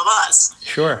all of us.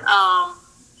 Sure.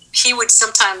 He always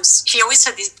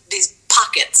had these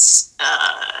pockets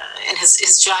in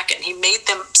his jacket, and he made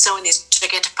them sew in these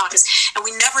gigantic pockets, and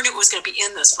we never knew it was going to be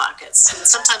in those pockets. And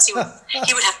sometimes he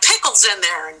would have pickles in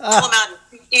there and pull them out and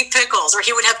eat pickles, or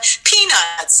he would have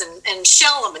peanuts and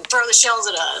shell them and throw the shells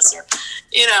at us, or,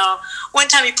 you know, one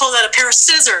time he pulled out a pair of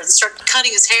scissors and started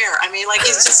cutting his hair. I mean, like,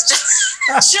 he's just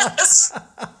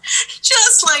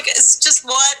like, it's just,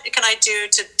 what can I do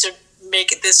to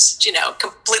make this, you know,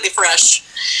 completely fresh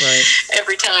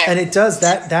every time. And it does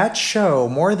that show,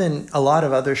 more than a lot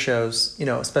of other shows, you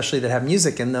know, especially that have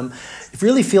music in them, it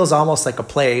really feels almost like a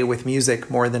play with music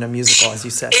more than a musical, as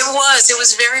you said. It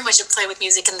was very much a play with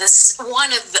music, and this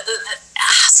one of the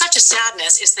such a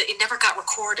sadness is that it never got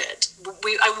recorded.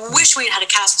 I wish we had a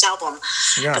cast album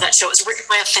for that show. It was written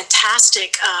by a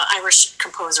fantastic Irish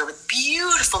composer with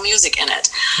beautiful music in it,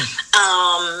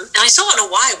 and I still don't know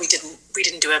why we didn't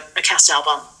do a cast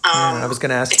album. I was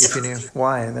going to ask you if you knew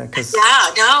why. I'm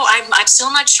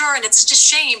still not sure, and it's such a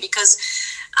shame, because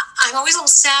I'm always a little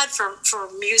sad for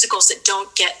musicals that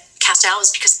don't get cast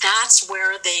albums, because that's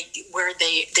where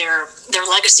their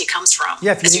legacy comes from.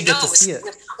 Yeah, if you didn't get to see it.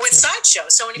 With Sideshow,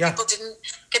 so many people didn't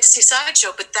get to see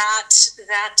Sideshow, but that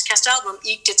cast album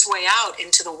eked its way out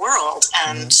into the world,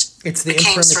 and it's the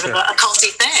became imprimatur. Sort of a culty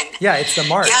thing. Yeah, it's the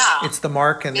mark. Yeah. It's the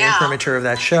mark and the imprimatur of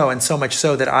that show, and so much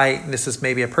so that this is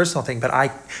maybe a personal thing, but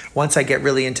once I get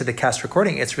really into the cast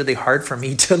recording, it's really hard for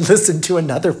me to listen to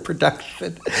another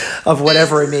production of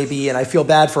whatever it may be, and I feel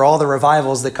bad for all the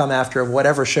revivals that come after of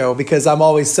whatever show, because I'm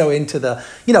always so into the,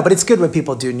 you know, but it's good when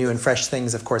people do new and fresh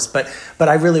things, of course, but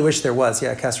I really wish there was,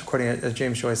 a cast recording of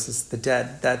James Joyce's The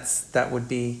Dead. That would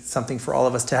be something for all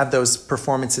of us to have those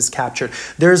performances captured.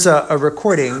 There's a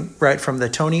recording, right, from the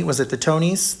Tony, was it the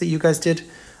Tonys that you guys did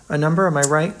a number? Am I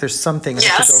right? There's something.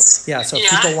 Yes. So if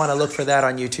people want to look for that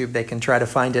on YouTube, they can try to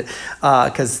find it,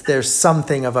 because there's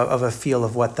something of a feel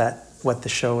of what the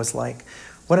show is like.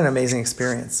 What an amazing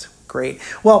experience. Great.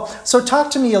 Well, so talk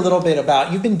to me a little bit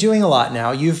about, you've been doing a lot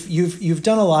now. You've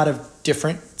done a lot of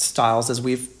different styles, as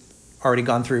we've already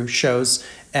gone through, shows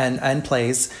and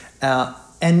plays.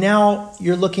 And now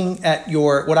you're looking at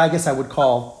your, what I guess I would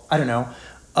call, I don't know,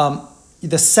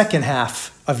 the second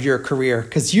half of your career,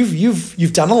 because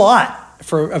you've done a lot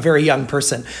for a very young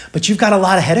person, but you've got a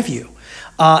lot ahead of you.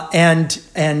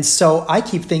 And so I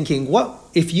keep thinking, what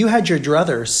if you had your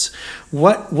druthers,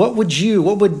 what would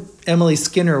Emily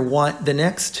Skinner want the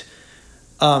next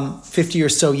 50 or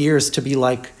so years to be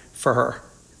like for her?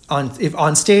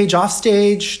 On stage, off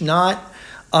stage, not?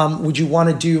 Would you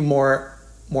want to do more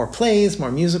plays,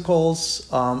 more musicals?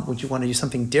 Would you want to do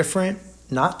something different,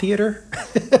 not theater?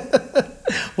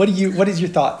 What is your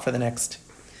thought for the next?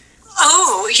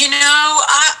 Oh, you know,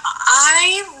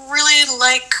 I really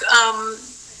like.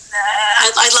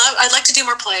 I'd like to do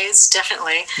more plays,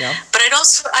 definitely. Yeah. But I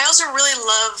also really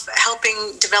love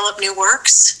helping develop new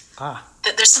works.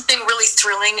 There's something really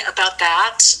thrilling about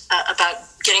that, about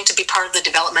getting to be part of the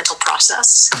developmental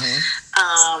process.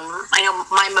 I know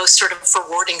my most sort of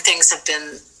rewarding things have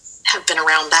been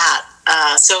around that.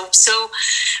 So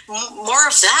more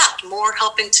of that, more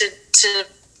helping to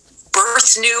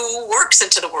birth new works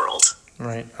into the world.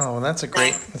 Right. Oh, well, that's a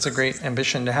great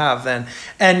ambition to have then.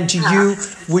 And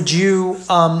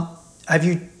have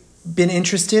you been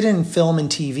interested in film and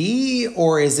TV,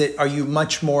 or are you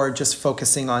much more just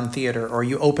focusing on theater, or are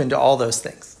you open to all those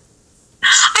things?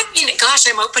 I mean, gosh,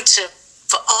 I'm open to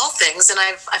all things, and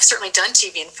I've certainly done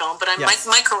TV and film, but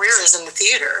my career is in the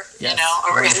theater, you know,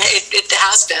 or it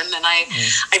has been, and I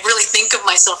really think of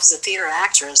myself as a theater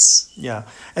actress. Yeah.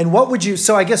 And what would you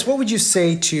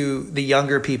say to the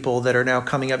younger people that are now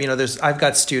coming up? You know, I've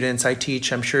got students, I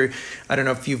teach, I'm sure, I don't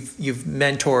know if you've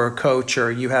mentor or coach,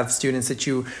 or you have students that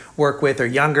you work with, or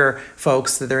younger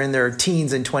folks that are in their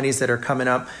teens and 20s that are coming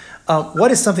up.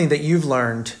 What is something that you've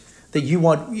learned that you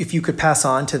want, if you could pass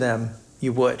on to them,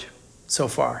 you would? So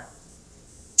far?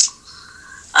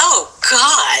 Oh,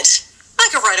 God. I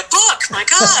could write a book. My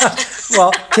God.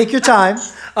 Well, take your time.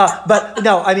 But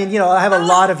no, I mean, I have a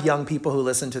lot of young people who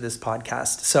listen to this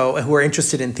podcast, so who are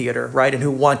interested in theater, right, and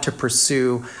who want to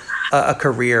pursue a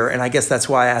career. And I guess that's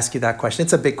why I ask you that question.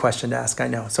 It's a big question to ask, I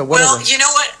know. So whatever. Well, you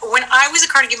know what? When I was at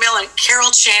Carnegie Mellon,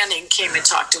 Carol Channing came and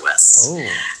talked to us. Oh.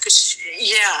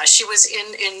 She was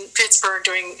in Pittsburgh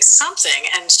doing something,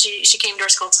 and she came to our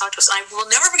school and talked to us. I will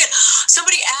never forget.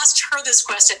 Somebody asked her this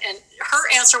question, and her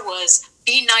answer was,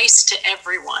 "Be nice to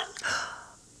everyone."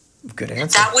 Good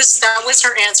answer. That was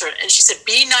her answer, and she said,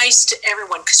 "Be nice to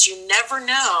everyone, because you never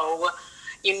know."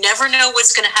 You never know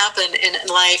what's going to happen in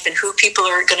life and who people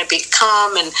are going to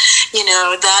become. And,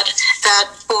 that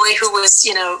boy who was,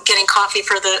 getting coffee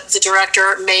for the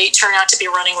director may turn out to be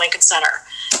running Lincoln Center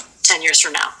 10 years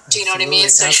from now. Do you know what I mean?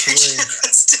 So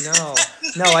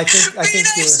No, I think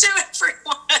nice to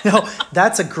everyone. No,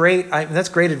 that's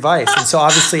great advice. And so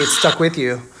obviously it stuck with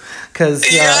you. Because,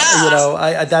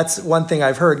 that's one thing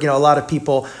I've heard, a lot of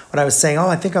people, when I was saying,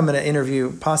 I think I'm going to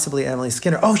interview possibly Emily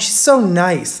Skinner. Oh, she's so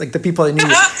nice. Like the people I knew,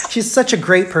 she's such a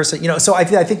great person, so I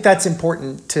think that's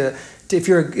important to if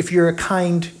you're a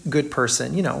kind, good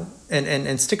person,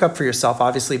 and stick up for yourself,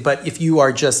 obviously. But if you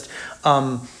are just,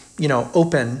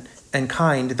 open and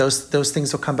kind, those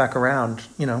things will come back around,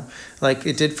 like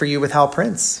it did for you with Hal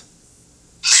Prince.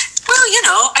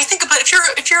 Well, I think about if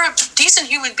you're a decent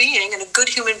human being and a good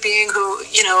human being who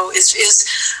is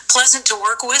pleasant to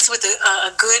work with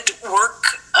a good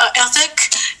work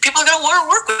ethic, people are going to want to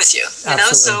work with you.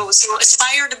 So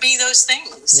aspire to be those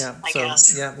things. Yeah. I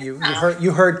guess. Yeah.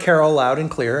 You heard Carol loud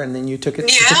and clear, and then you took it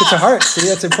to heart. See,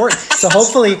 that's important. So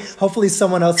hopefully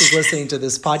someone else is listening to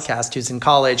this podcast who's in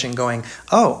college and going,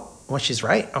 oh. Well, she's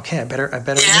right. Okay, I better.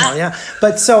 Yeah.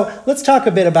 But so let's talk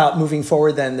a bit about moving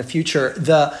forward. Then the future.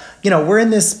 We're in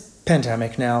this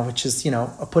pandemic now, which is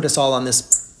put us all on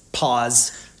this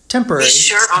pause, temporary,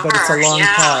 but it's a long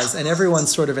pause, and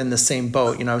everyone's sort of in the same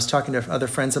boat. I was talking to other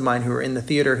friends of mine who are in the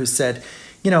theater who said,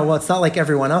 well, it's not like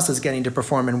everyone else is getting to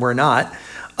perform and we're not.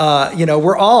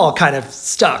 We're all kind of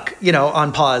stuck,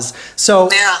 on pause. So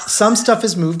some stuff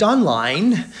has moved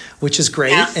online, which is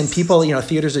great. Yeah. And people,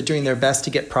 theaters are doing their best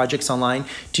to get projects online.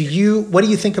 What do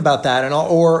you think about that?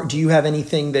 Or do you have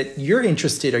anything that you're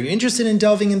interested? Are you interested in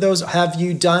delving in those? Have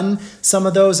you done some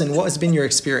of those? And what has been your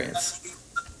experience?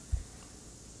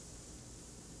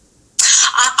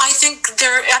 I think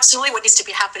they're absolutely what needs to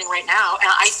be happening right now. And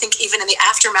I think even in the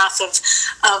aftermath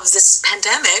of this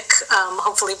pandemic,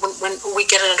 hopefully when we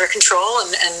get it under control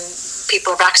and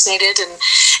people are vaccinated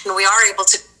and we are able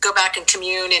to go back and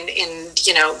commune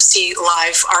and see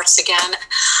live arts again,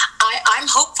 I'm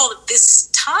hopeful that this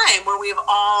time where we've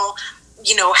all,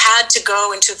 had to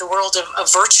go into the world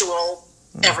of virtual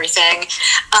everything,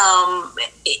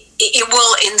 it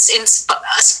will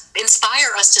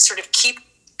inspire us to sort of keep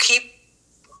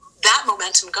that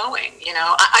momentum going.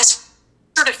 I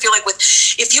sort of feel like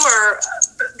if you are,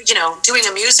 doing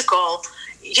a musical,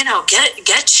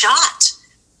 get shot,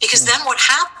 because then what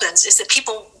happens is that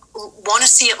people want to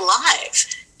see it live.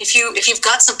 If you've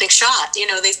got something shot,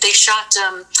 they shot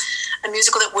a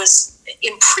musical that was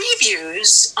in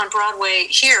previews on Broadway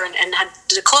here and had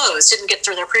to close, didn't get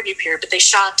through their preview period, but they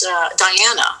shot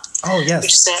Diana. Oh, yes.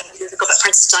 Which is a musical about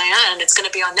Princess Diana, and it's going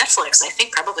to be on Netflix, I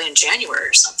think probably in January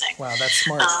or something. Wow, that's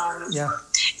smart. Yeah.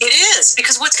 It is,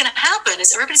 because what's going to happen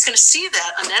is everybody's going to see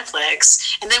that on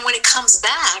Netflix, and then when it comes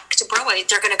back to Broadway,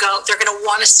 they're going to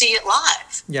want to see it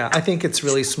live. Yeah, I think it's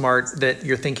really smart that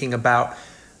you're thinking about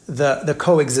the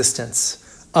coexistence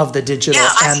of the digital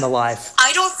and the live.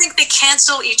 I don't think they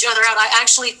cancel each other out. I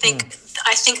actually think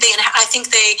I think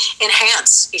they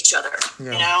enhance each other.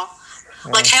 Yeah.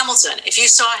 Like Hamilton. If you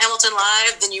saw Hamilton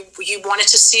live, then you wanted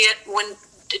to see it when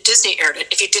Disney aired it.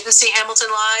 If you didn't see Hamilton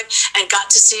live and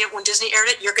got to see it when Disney aired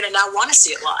it, you're going to now want to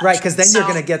see it live. Right, because then you're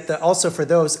going to get also for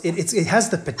those, it has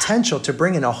the potential to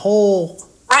bring in a whole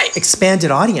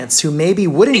expanded audience who maybe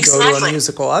wouldn't go to a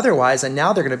musical otherwise, and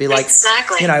now they're going to be like,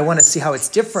 I want to see how it's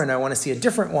different. I want to see a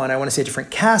different one. I want to see a different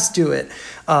cast do it.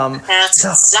 That's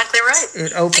exactly right.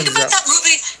 It opens Think about up.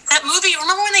 that movie.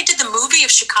 Remember when they did the movie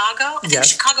of Chicago? I think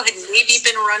Chicago had maybe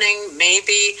been running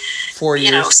 4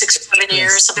 years, 6 or 7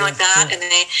 years, something like that. Yeah. And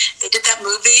they did that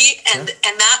movie, and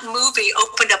that movie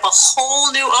opened up a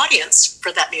whole new audience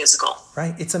for that musical.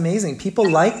 Right. It's amazing. People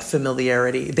like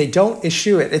familiarity. They don't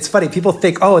eschew it. It's funny. People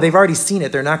think, they've already seen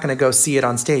it, they're not going to go see it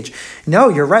on stage. No,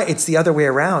 you're right. It's the other way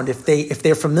around. If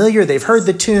they're familiar, they've heard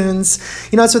the tunes.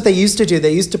 That's what they used to do.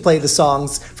 They used to play the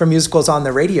songs from musicals on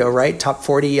the radio, right? Top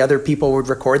 40, other people would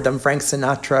record adored them, Frank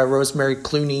Sinatra, Rosemary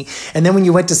Clooney. And then when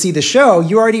you went to see the show,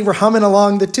 you already were humming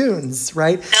along the tunes,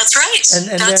 right? That's right.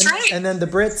 And then the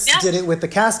Brits Yeah. did it with the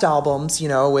cast albums,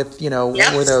 with, Yep.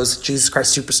 what were those, Jesus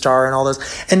Christ Superstar and all those.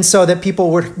 And so that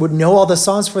people would know all the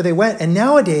songs before they went. And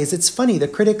nowadays, it's funny, the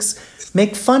critics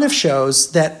make fun of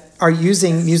shows that are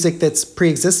using music that's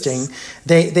pre-existing.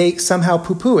 They somehow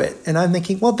poo-poo it. And I'm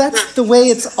thinking, well, that's the way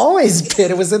it's always been.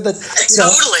 It was in the,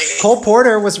 Totally. Cole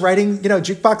Porter was writing,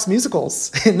 jukebox musicals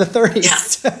in the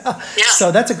 30s. Yeah.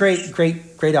 So that's a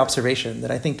great observation that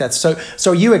I think that's so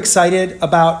are you excited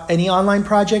about any online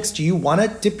projects? Do you want to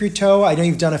dip your toe? I know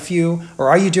you've done a few, or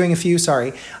are you doing a few?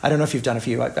 Sorry. I don't know if you've done a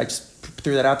few. I just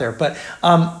threw that out there, but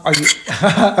are you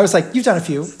I was like, you've done a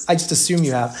few. I just assume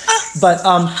you have. But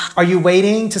are you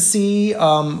waiting to see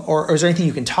or is there anything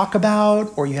you can talk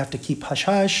about, or you have to keep hush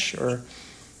hush, or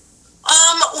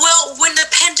Well, when the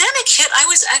pandemic hit, I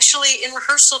was actually in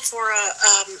rehearsal for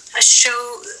a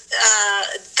show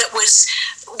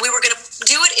we were going to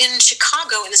do it in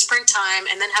Chicago in the springtime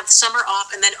and then have the summer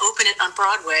off and then open it on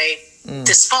Broadway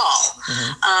this fall.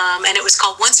 Mm-hmm. And it was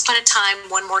called Once Upon a Time,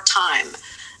 One More Time.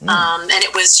 And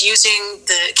it was using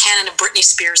the canon of Britney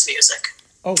Spears music.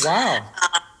 Oh, wow.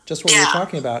 Just what we were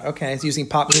talking about. Okay, it's using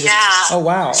pop music. Yeah. Oh,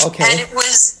 wow. Okay. And it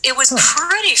was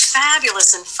pretty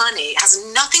fabulous and funny. It has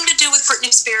nothing to do with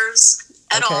Britney Spears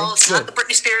at all. It's not the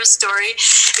Britney Spears story.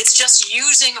 It's just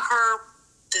using her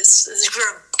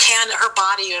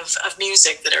body of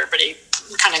music that everybody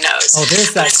kind of knows. Oh,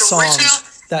 there's that song.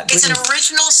 It's an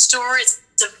original story. It's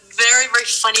a very, very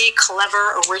funny,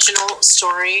 clever, original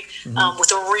story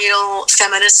with a real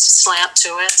feminist slant to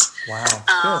it. Wow.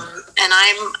 And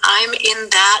I'm in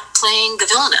that playing the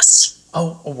villainess.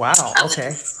 Oh wow.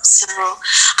 Okay. So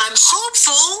I'm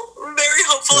hopeful, very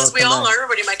hopeful, as we all are,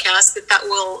 everybody in my cast, that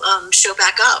will show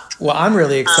back up. Well, I'm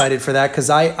really excited for that because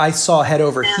I saw Head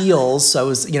Over Heels. I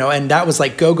was, and that was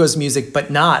like Go-Go's music,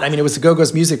 but not. I mean, it was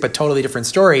Go-Go's music, but totally different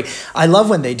story. I love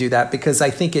when they do that because I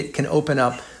think it can open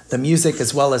up the music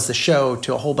as well as the show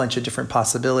to a whole bunch of different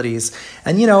possibilities.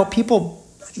 And,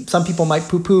 some people might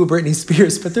poo-poo Britney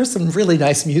Spears, but there's some really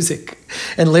nice music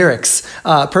and lyrics.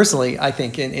 Personally, I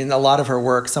think in a lot of her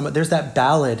work, there's that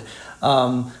ballad.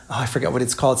 I forget what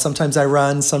it's called. Sometimes I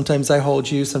run, sometimes I hold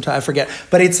you, sometimes I forget.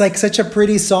 But it's like such a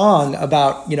pretty song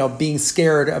about being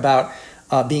scared, about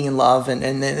being in love,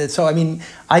 and so I mean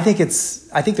I think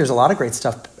there's a lot of great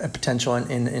stuff potential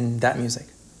in that music.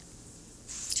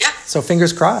 Yeah. So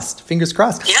fingers crossed. Yeah.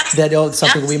 That it's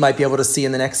something we might be able to see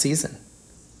in the next season.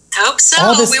 Hope so.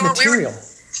 All this material.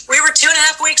 We were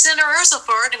 2.5 weeks into rehearsal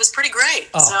for it. It was pretty great.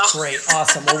 Oh, great.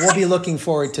 Awesome. Well, we'll be looking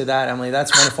forward to that, Emily.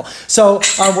 That's wonderful. So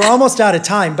we're almost out of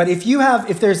time, but if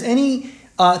there's any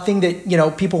thing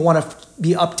that, people want to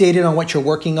be updated on what you're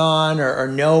working on or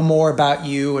know more about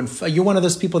you, and you're one of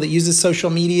those people that uses social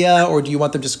media, or do you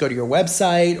want them to just go to your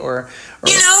website or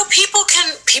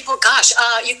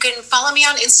you can follow me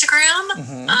on Instagram.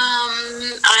 Mm-hmm.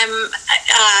 I'm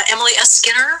Emily S.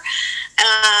 Skinner.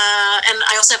 And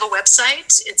I also have a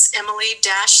website. It's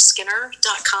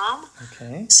emily-skinner.com.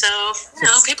 Okay. So,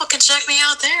 people can check me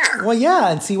out there. Well, yeah,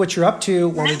 and see what you're up to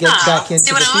when we get back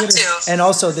into the theater. To. And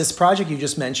also this project you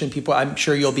just mentioned, people, I'm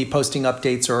sure you'll be posting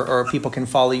updates or people can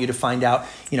follow you to find out,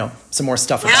 some more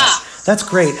stuff about. That's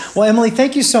great. Well, Emily,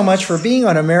 thank you so much for being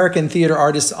on American Theater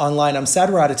Artists Online. I'm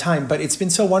sad we're out of time, but it's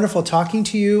been so wonderful talking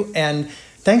to you, and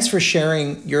thanks for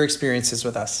sharing your experiences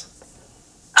with us.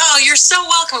 Oh, you're so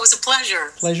welcome. It was a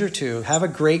pleasure. Pleasure too. Have a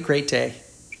great, great day.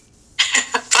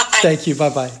 Bye. Thank you.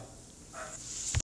 Bye-bye.